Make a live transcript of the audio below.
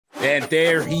And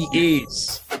there he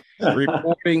is,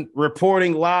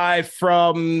 reporting live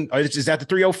from, is that the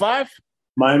 305?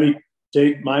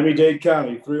 Miami-Dade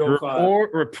County, 305.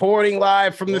 Reporting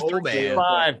live from the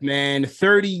 305, man.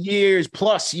 30 years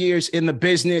plus years in the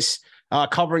business,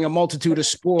 covering a multitude of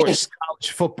sports,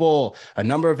 college football, a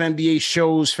number of NBA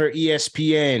shows for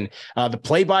ESPN, the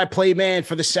play-by-play man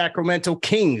for the Sacramento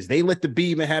Kings. They lit the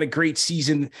beam and had a great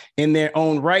season in their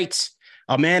own rights.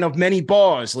 A man of many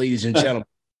bars, ladies and gentlemen.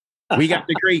 We got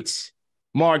the greats.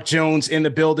 Mark Jones in the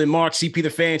building. Mark, CP the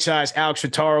franchise, Alex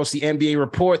Fataros, the NBA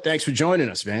report. Thanks for joining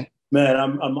us, man. Man,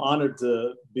 I'm honored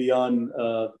to be on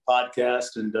the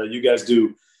podcast, and you guys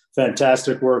do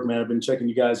fantastic work, man. I've been checking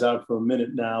you guys out for a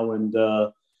minute now, and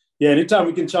anytime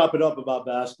we can chop it up about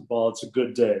basketball, it's a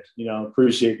good day.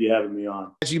 Appreciate you having me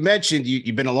on. As you mentioned,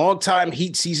 you've been a long-time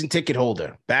Heat season ticket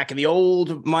holder back in the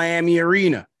old Miami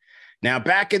arena. Now,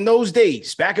 back in those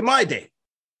days, back in my day,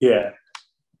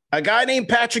 a guy named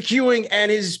Patrick Ewing and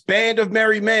his band of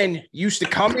merry men used to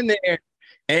come in there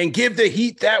and give the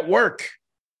Heat that work.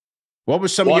 What were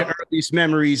some of your earliest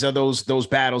memories of those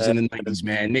battles in the 90s,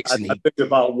 man? Knicks and Heat. I think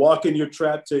about walk in your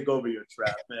trap, take over your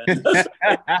trap, man.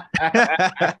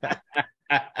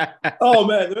 Oh,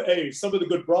 man. Hey, some of the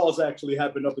good brawls actually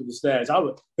happened up in the stands. I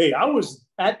was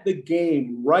at the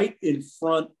game right in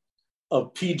front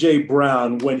of PJ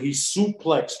Brown when he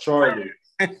suplexed Charlie.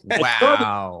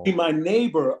 Wow. Charlie, my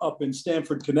neighbor up in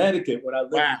Stamford, Connecticut, when I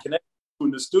lived in Connecticut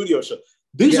in the studio show.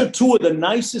 These are two of the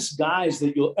nicest guys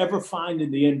that you'll ever find in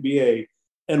the NBA,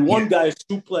 and one guy is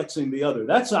suplexing the other.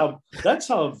 That's how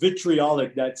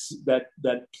vitriolic that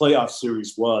playoff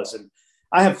series was, and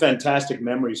I have fantastic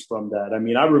memories from that. I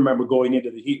mean, I remember going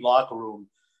into the Heat locker room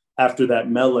after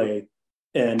that melee,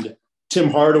 and Tim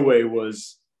Hardaway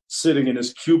was sitting in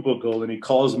his cubicle, and he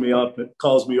calls me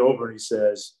over, and he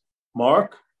says,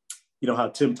 "Mark, you know how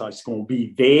Tim talks. It's going to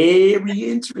be very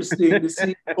interesting to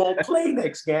see who's going to play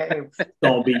next game. It's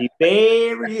going to be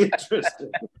very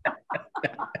interesting."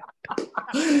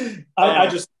 I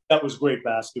just that was great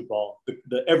basketball.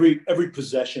 Every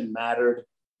possession mattered.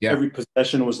 Yeah. Every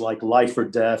possession was like life or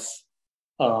death.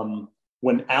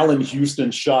 When Allen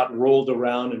Houston's shot rolled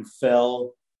around and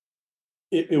fell,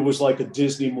 it was like a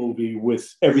Disney movie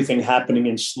with everything happening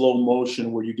in slow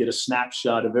motion, where you get a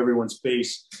snapshot of everyone's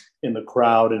face in the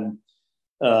crowd. And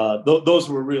those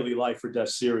were really life or death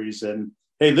series. And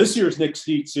hey, this year's Knicks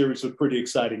Heat series was pretty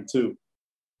exciting too.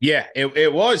 Yeah,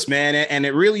 it was, man. And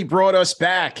it really brought us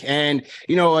back. And,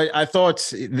 I thought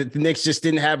the Knicks just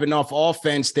didn't have enough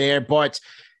offense there, but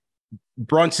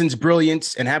Brunson's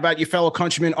brilliance. And how about your fellow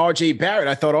countryman, RJ Barrett?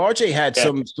 I thought RJ had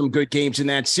some good games in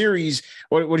that series.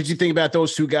 What did you think about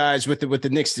those two guys with the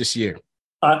Knicks this year?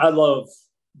 I love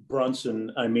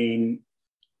Brunson. I mean,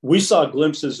 we saw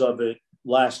glimpses of it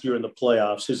last year in the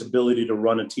playoffs, his ability to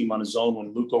run a team on his own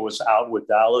when Luka was out with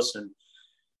Dallas. And,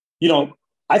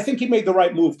 I think he made the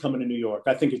right move coming to New York.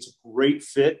 I think it's a great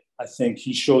fit. I think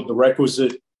he showed the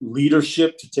requisite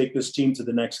leadership to take this team to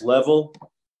the next level.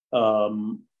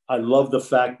 I love the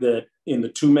fact that in the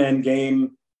two-man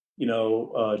game,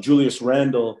 Julius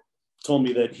Randle told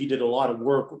me that he did a lot of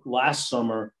work last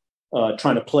summer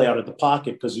trying to play out of the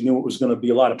pocket because he knew it was going to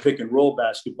be a lot of pick and roll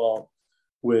basketball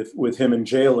with him and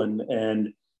Jalen.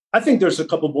 And I think there's a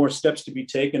couple more steps to be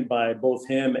taken by both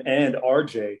him and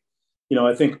RJ.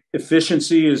 I think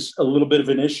efficiency is a little bit of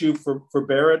an issue for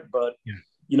Barrett, but,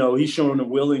 he's shown a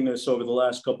willingness over the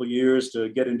last couple of years to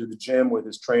get into the gym with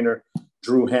his trainer,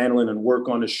 Drew Hanlon, and work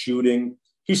on his shooting.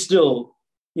 He's still,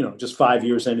 just 5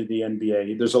 years into the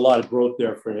NBA. There's a lot of growth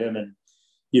there for him. And,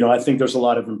 I think there's a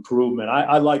lot of improvement.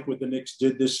 I like what the Knicks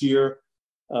did this year.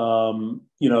 The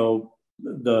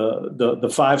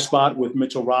 5 spot with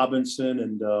Mitchell Robinson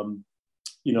and,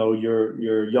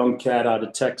 your young cat out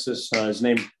of Texas, his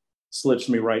name slips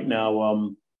me right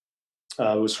now.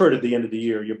 Was hurt at the end of the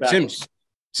year. You're back.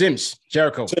 Sims,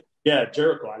 Jericho. Yeah,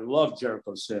 Jericho. I love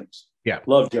Jericho Sims. Yeah,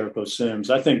 love Jericho Sims.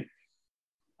 I think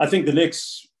the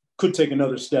Knicks could take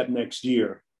another step next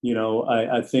year.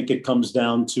 I think it comes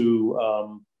down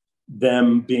to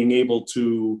them being able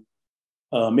to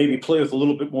maybe play with a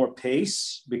little bit more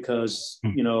pace because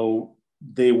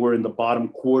they were in the bottom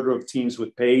quarter of teams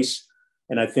with pace,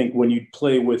 and I think when you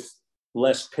play with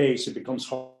less pace, it becomes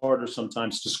harder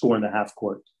sometimes to score in the half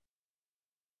court.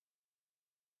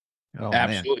 Oh,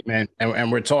 absolutely, man.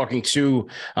 And we're talking to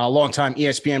a longtime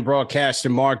ESPN broadcaster,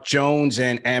 Mark Jones.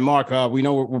 And Mark, we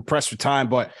know we're pressed for time,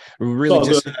 but we're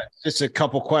really just a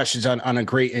couple questions on a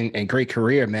great and great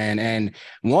career, man. And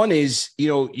one is,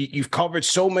 you've covered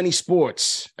so many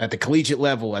sports at the collegiate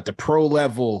level, at the pro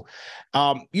level.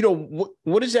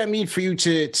 What does that mean for you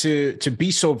to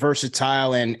be so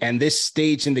versatile and this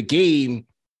stage in the game?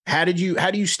 How do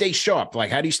you stay sharp?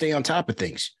 Like, how do you stay on top of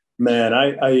things? Man,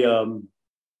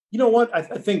 you know what? I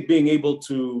think being able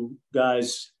to,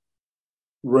 guys,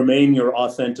 remain your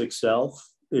authentic self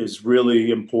is really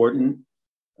important.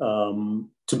 To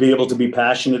be able to be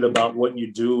passionate about what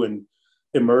you do and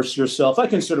immerse yourself. I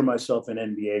consider myself an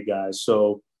NBA guy.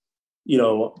 So,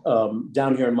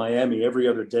 down here in Miami, every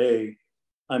other day,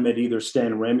 I'm at either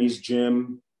Stan Remy's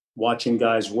gym, watching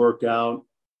guys work out,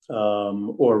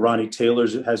 or Ronnie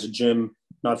Taylor's has a gym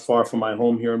not far from my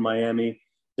home here in Miami.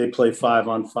 They play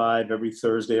 5-on-5 every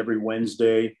Thursday, every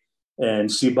Wednesday, and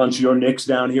see a bunch of your Knicks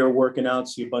down here working out,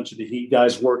 see a bunch of the Heat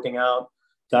guys working out,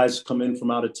 guys come in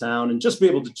from out of town, and just be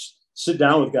able to sit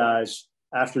down with guys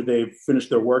after they've finished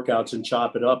their workouts and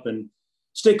chop it up and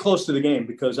stay close to the game.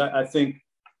 Because I think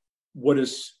what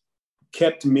has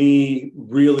kept me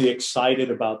really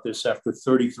excited about this after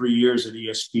 33 years at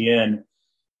ESPN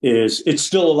is it's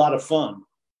still a lot of fun.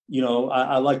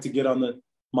 I like to get on the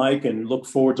Mike and look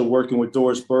forward to working with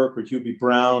Doris Burke or Hubie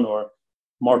Brown or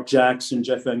Mark Jackson,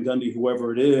 Jeff Van Gundy,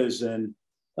 whoever it is, and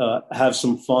have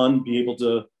some fun, be able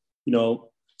to,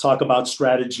 talk about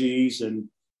strategies. And,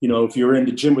 if you're in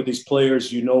the gym with these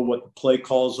players, what the play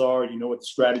calls are, what the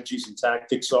strategies and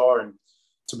tactics are, and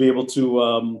to be able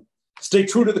to stay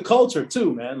true to the culture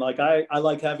too, man. Like I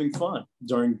like having fun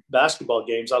during basketball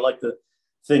games. I like to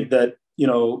think that,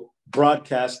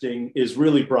 broadcasting is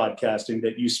really broadcasting,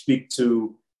 that you speak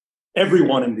to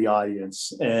everyone in the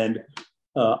audience. And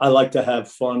I like to have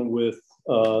fun with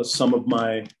some of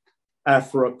my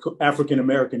African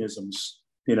Americanisms.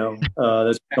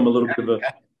 That's become a little bit of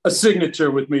a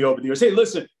signature with me over the years. Hey,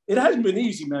 listen, it hasn't been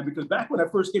easy, man, because back when I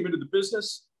first came into the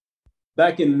business,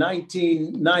 back in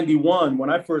 1991, when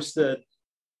I first said,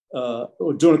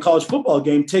 doing a college football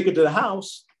game, take it to the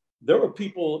house, there were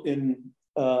people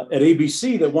at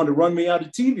ABC that wanted to run me out of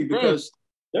TV because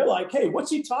they're like, hey, what's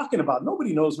he talking about?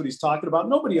 Nobody knows what he's talking about.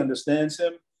 Nobody understands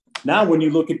him. Now, when you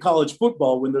look at college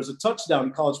football, when there's a touchdown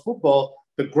in college football,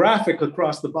 the graphic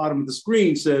across the bottom of the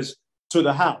screen says to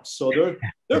the house. So there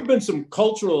have been some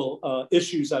cultural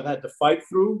issues I've had to fight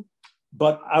through,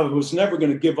 but I was never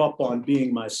going to give up on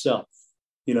being myself.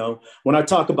 When I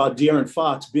talk about De'Aaron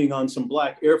Fox being on some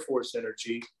Black Air Force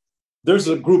energy, there's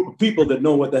a group of people that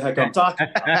know what the heck I'm talking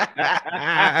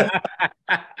about.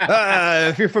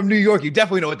 If you're from New York, you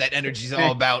definitely know what that energy is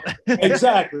all about.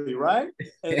 Exactly, right?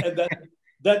 And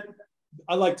that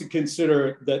I like to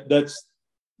consider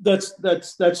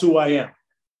that's who I am.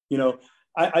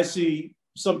 I see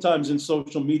sometimes in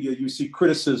social media, you see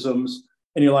criticisms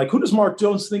and you're like, who does Mark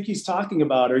Jones think he's talking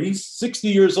about? Or he's 60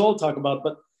 years old talking about,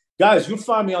 but guys, you'll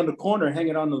find me on the corner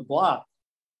hanging on the block.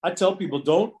 I tell people,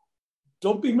 don't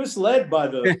be misled by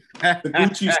the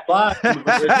Gucci slide.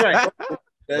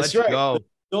 That's right. Go.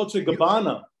 Dolce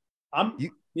Gabbana. I'm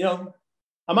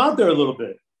out there a little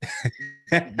bit.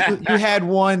 You had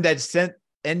one that sent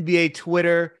NBA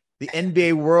Twitter, the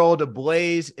NBA world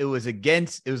ablaze. It was the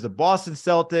Boston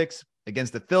Celtics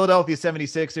against the Philadelphia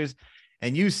 76ers.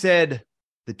 And you said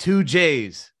the two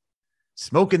J's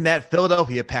smoking that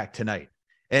Philadelphia pack tonight.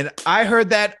 And I heard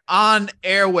that on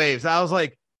airwaves. I was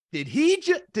like, did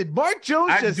Mark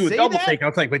Jones just say double that? take. I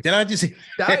was like, but did I just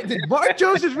did Mark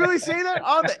Jones just really say that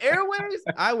on the airwaves?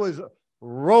 I was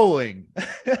rolling.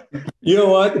 You know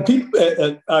what? People,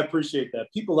 I appreciate that.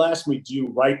 People ask me, do you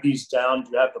write these down?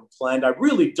 Do you have them planned? I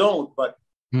really don't. But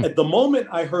at the moment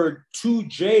I heard two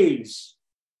J's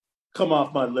come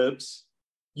off my lips,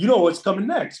 you know what's coming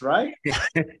next, right?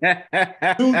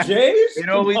 Two J's?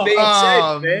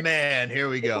 Man, here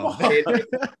we go.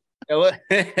 That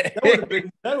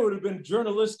would have been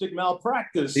journalistic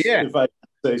malpractice if I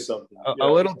say something. A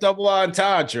little double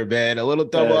entendre, man. A little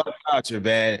double entendre,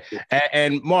 man.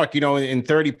 And Mark, in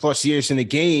 30 plus years in the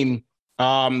game,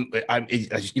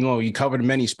 you covered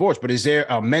many sports, but is there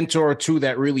a mentor or two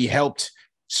that really helped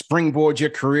springboard your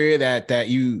career that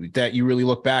you really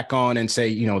look back on and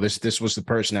say, this was the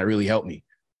person that really helped me?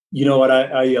 You know what?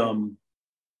 I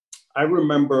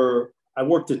remember I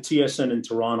worked at TSN in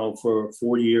Toronto for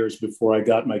 4 years before I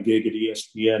got my gig at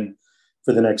ESPN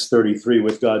for the next 33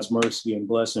 with God's mercy and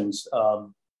blessings.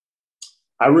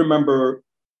 I remember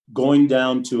going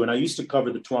down to, and I used to cover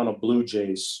the Toronto Blue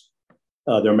Jays,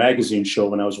 their magazine show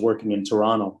when I was working in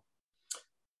Toronto.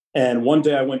 And one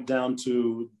day I went down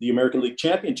to the American League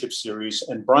Championship Series,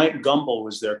 and Bryant Gumbel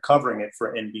was there covering it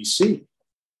for NBC.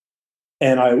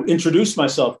 And I introduced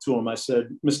myself to him. I said,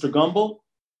 Mr. Gumbel,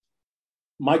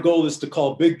 my goal is to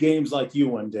call big games like you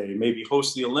one day, maybe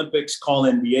host the Olympics, call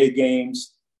NBA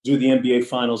games, do the NBA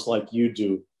finals like you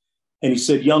do. And he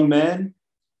said, young man,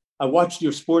 I watched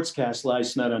your sportscast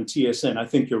last night on TSN. I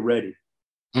think you're ready.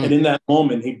 And in that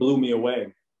moment, he blew me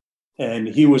away. And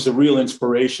he was a real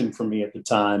inspiration for me at the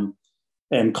time,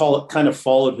 and kind of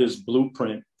followed his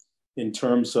blueprint in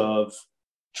terms of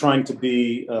trying to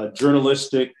be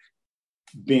journalistic,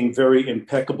 being very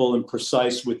impeccable and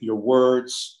precise with your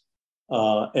words,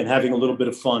 and having a little bit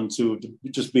of fun too,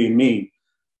 just being me.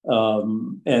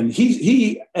 And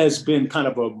he has been kind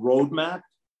of a roadmap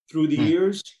through the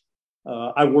years.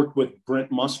 I worked with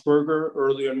Brent Musburger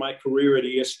earlier in my career at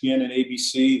ESPN and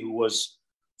ABC, who was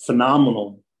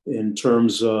phenomenal in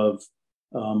terms of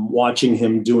watching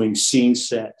him doing scene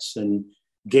sets and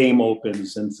game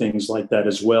opens and things like that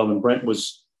as well. And Brent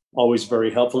was always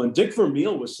very helpful. And Dick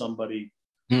Vermeil was somebody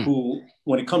who,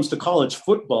 when it comes to college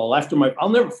football, I'll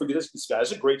never forget this guy.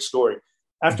 It's a great story.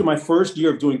 After my first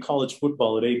year of doing college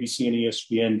football at ABC and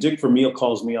ESPN, Dick Vermeil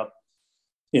calls me up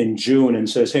in June and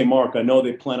says, hey, Mark, I know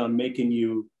they plan on making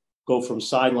you go from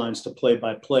sidelines to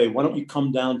play-by-play. Why don't you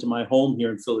come down to my home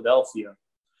here in Philadelphia,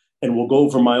 and we'll go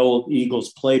over my old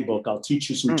Eagles playbook. I'll teach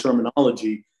you some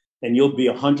terminology, and you'll be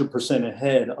 100%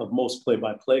 ahead of most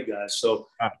play-by-play guys. So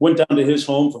went down to his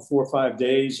home for 4 or 5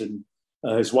 days, and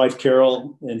his wife,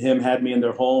 Carol, and him had me in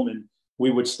their home, and we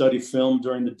would study film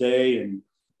during the day. And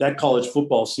that college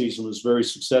football season was very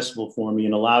successful for me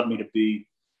and allowed me to be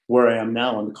where I am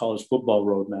now on the college football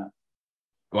roadmap.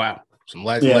 Wow. Some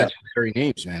legendary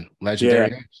names, man.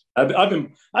 Legendary names.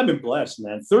 I've been blessed,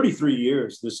 man. 33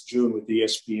 years this June with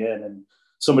ESPN. And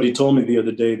somebody told me the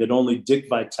other day that only Dick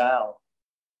Vitale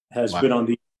has been on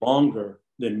the longer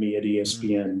than me at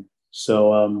ESPN.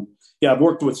 So, I've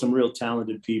worked with some real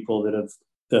talented people that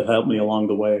have helped me along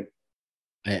the way.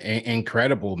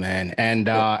 Incredible, man. And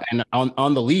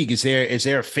on the league, is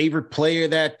there a favorite player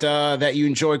that you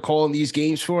enjoy calling these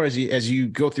games for as you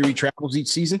go through your travels each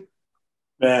season?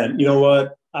 Man, you know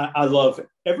what? I love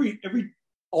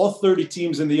all 30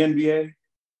 teams in the NBA.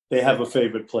 They have a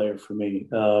favorite player for me.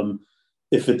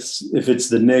 If it's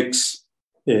the Knicks,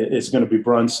 it's going to be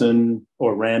Brunson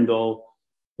or Randall.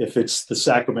 If it's the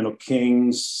Sacramento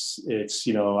Kings, it's,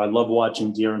 I love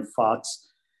watching De'Aaron Fox.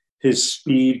 His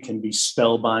speed can be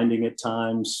spellbinding at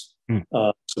times.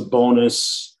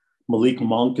 Sabonis, Malik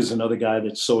Monk is another guy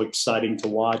that's so exciting to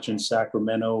watch in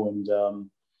Sacramento. And,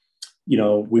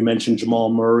 we mentioned Jamal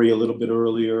Murray a little bit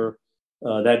earlier.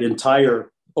 That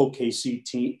entire OKC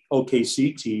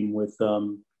team with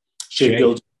Shai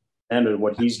Gilgeous-Alexander,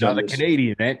 what he's done. Another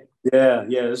Canadian, man. Yeah.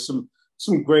 There's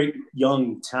some great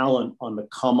young talent on the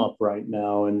come up right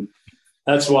now. And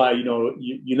that's why,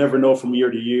 you never know from year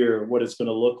to year what it's going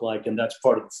to look like. And that's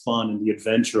part of the fun and the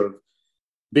adventure of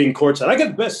being courtside. I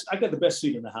got the best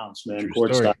seat in the house, man.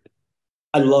 Courtside.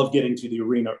 I love getting to the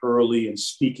arena early and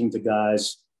speaking to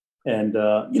guys. And,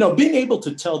 being able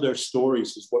to tell their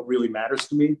stories is what really matters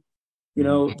to me,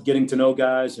 getting to know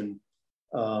guys. And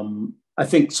I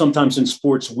think sometimes in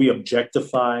sports, we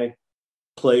objectify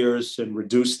players and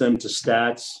reduce them to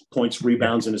stats, points,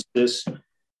 rebounds, and assists,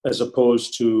 as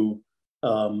opposed to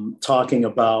talking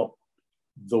about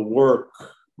the work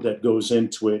that goes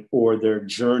into it or their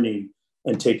journey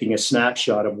and taking a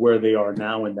snapshot of where they are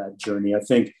now in that journey. I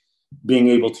think being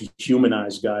able to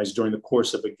humanize guys during the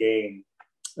course of a game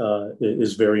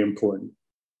is very important.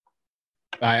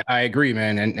 I agree,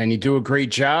 man. And you do a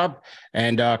great job,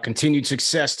 and continued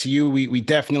success to you. We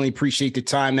definitely appreciate the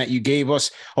time that you gave us.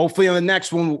 Hopefully on the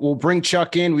next one, we'll bring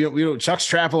Chuck in. Chuck's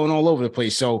traveling all over the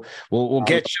place. So we'll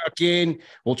get Chuck in.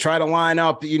 We'll try to line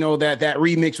up, that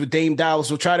remix with Dame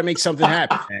Dallas. We'll try to make something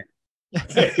happen, man.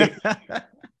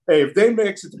 Hey, if Dame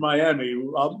makes it to Miami,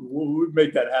 we'll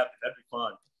make that happen. That'd be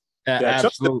fun.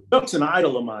 Absolutely. Chuck's an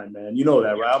idol of mine, man. You know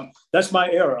that, right? That's my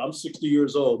era. I'm 60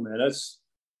 years old, man. That's,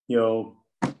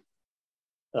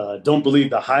 Don't Believe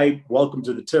the Hype. Welcome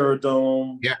to the Terror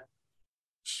Dome. Yeah.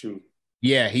 Shoot.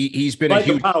 Yeah, he's been Fight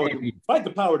a huge Fight the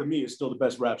Power to me is still the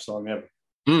best rap song ever.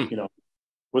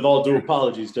 With all due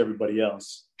apologies to everybody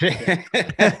else.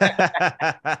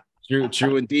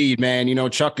 True indeed, man.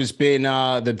 Chuck has been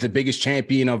the biggest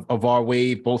champion of our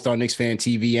wave, both on Knicks Fan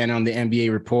TV and on the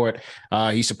NBA Report.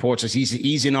 He supports us.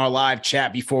 He's in our live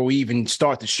chat before we even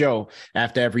start the show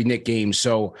after every Knick game.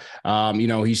 So,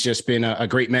 he's just been a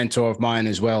great mentor of mine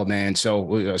as well, man. So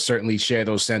we'll certainly share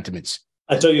those sentiments.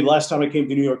 I tell you, last time I came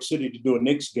to New York City to do a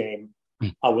Knicks game,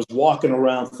 I was walking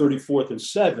around 34th and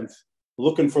 7th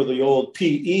looking for the old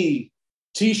PE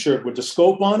T-shirt with the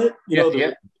scope on it.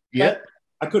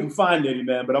 I couldn't find any,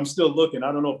 man, but I'm still looking.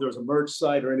 I don't know if there's a merch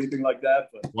site or anything like that.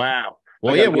 But wow.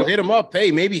 Well, yeah, we'll hit him up.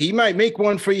 Hey, maybe he might make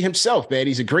one for you himself, man.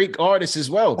 He's a great artist as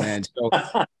well, man. So,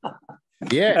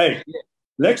 yeah. Hey,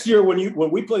 next year when you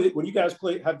guys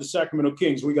have the Sacramento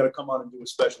Kings, we got to come on and do a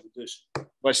special edition.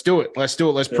 Let's do it. Let's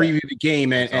preview the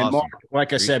game. And awesome. Mark,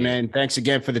 like I said, man, thanks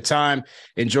again for the time.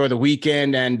 Enjoy the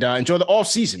weekend and enjoy the off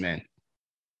season, man.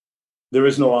 There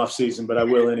is no off season, but I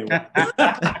will anyway.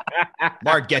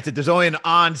 Mark gets it. There's only an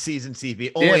on season,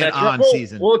 CV. Only an on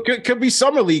season. Well, it could be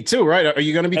summer league too, right? Are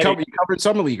you going to be covering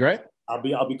summer league, right? I'll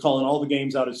be calling all the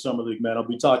games out at summer league, man. I'll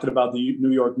be talking about the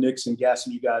New York Knicks and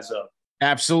gassing you guys up.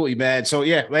 Absolutely, man. So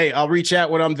yeah, hey, I'll reach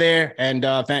out when I'm there. And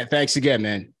thanks again,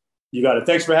 man. You got it.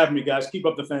 Thanks for having me, guys. Keep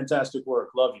up the fantastic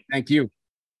work. Love you. Thank you.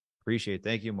 Appreciate it.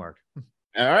 Thank you, Mark.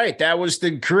 All right. That was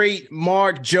the great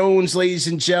Mark Jones, ladies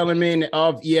and gentlemen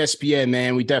of ESPN,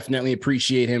 man. We definitely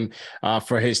appreciate him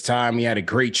for his time. We had a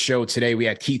great show today. We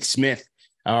had Keith Smith,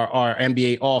 our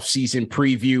NBA offseason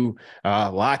preview.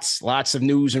 Lots of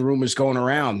news and rumors going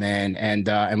around, man.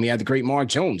 And we had the great Mark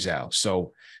Jones out.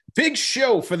 So big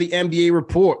show for the NBA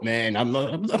report, man.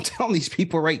 I'm telling these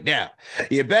people right now,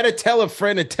 you better tell a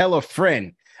friend to tell a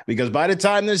friend, because by the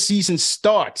time this season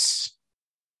starts,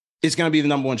 it's going to be the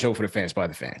number one show for the fans by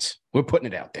the fans. We're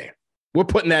putting it out there. We're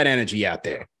putting that energy out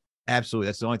there. Absolutely.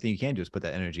 That's the only thing you can do is put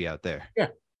that energy out there. Yeah.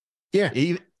 Yeah.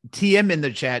 TM in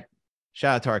the chat,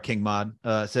 shout out to our King Mod,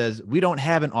 says, we don't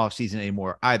have an off season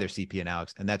anymore either, CP and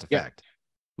Alex. And that's a fact.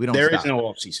 We don't. There is no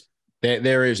off season.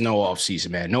 There is no off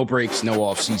season, man. No breaks, no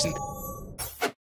off season.